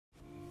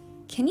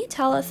Can you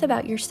tell us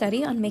about your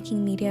study on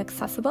making media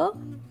accessible?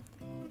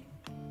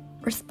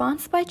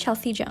 Response by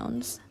Chelsea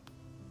Jones.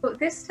 So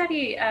this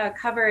study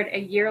covered a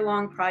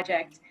year-long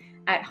project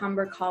at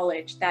Humber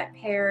College that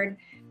paired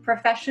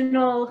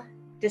professional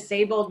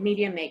disabled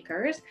media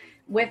makers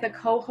with a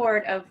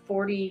cohort of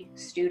 40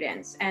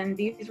 students. And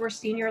these were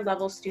senior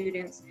level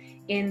students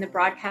in the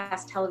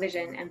broadcast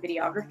television and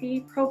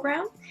videography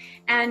program.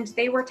 And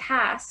they were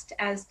tasked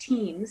as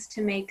teams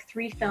to make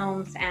 3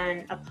 films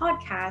and a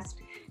podcast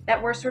that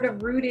were sort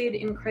of rooted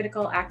in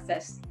critical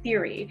access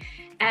theory.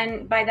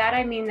 And by that,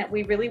 I mean that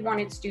we really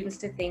wanted students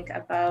to think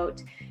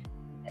about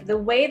the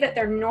way that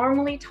they're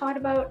normally taught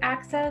about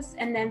access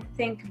and then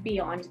think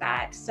beyond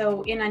that.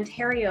 So in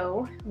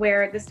Ontario,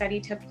 where the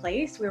study took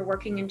place, we were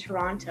working in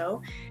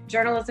Toronto,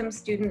 journalism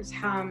students,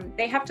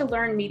 they have to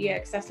learn media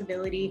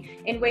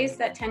accessibility in ways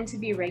that tend to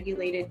be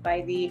regulated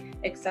by the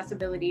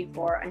Accessibility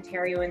for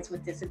Ontarians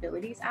with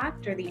Disabilities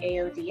Act, or the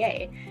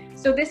AODA.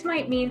 So this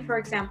might mean, for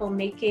example,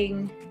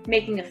 making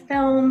a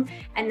film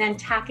and then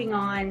tacking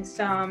on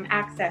some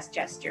access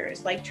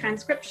gestures like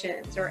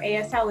transcriptions or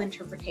ASL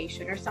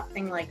interpretation or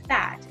something like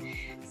that.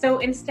 So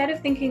instead of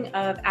thinking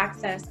of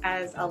access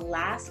as a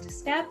last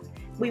step,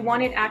 we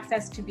wanted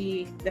access to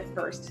be the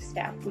first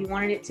step. We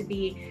wanted it to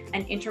be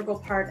an integral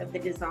part of the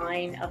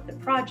design of the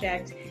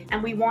project,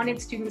 and we wanted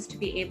students to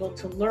be able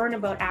to learn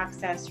about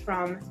access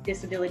from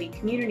disability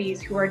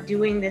communities who are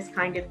doing this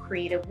kind of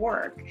creative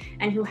work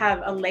and who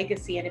have a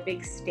legacy and a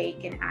big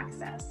stake in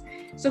access.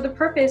 So the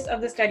purpose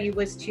of the study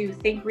was to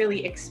think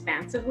really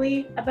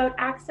expansively about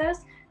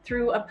access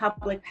through a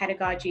public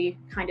pedagogy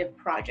kind of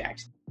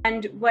project.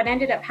 And what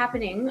ended up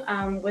happening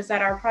was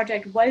that our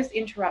project was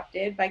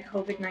interrupted by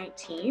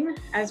COVID-19,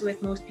 as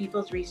with most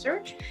people's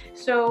research.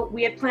 So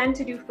we had planned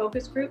to do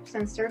focus groups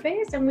and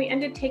surveys, and we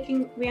ended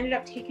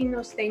up taking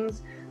those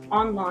things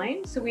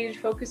online. So we did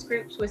focus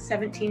groups with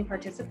 17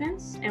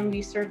 participants, and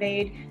we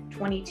surveyed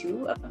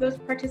 22 of those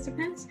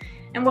participants.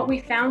 And what we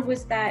found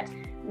was that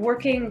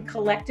working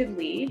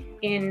collectively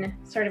in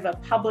sort of a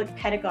public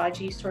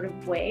pedagogy sort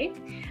of way,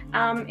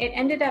 it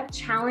ended up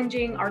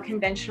challenging our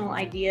conventional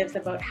ideas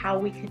about how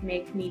we could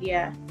make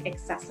media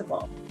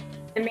accessible.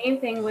 The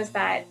main thing was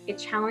that it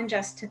challenged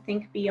us to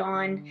think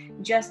beyond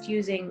just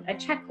using a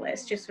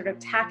checklist, just sort of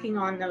tacking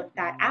on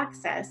that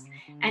access.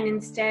 And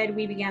instead,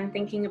 we began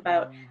thinking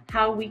about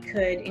how we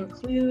could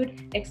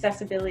include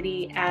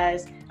accessibility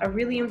as a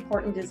really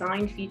important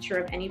design feature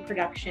of any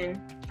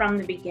production from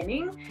the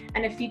beginning,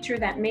 and a feature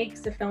that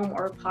makes a film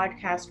or a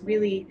podcast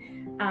really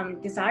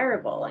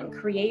desirable and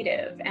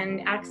creative.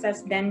 And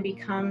access then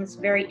becomes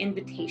very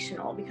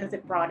invitational because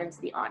it broadens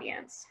the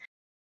audience.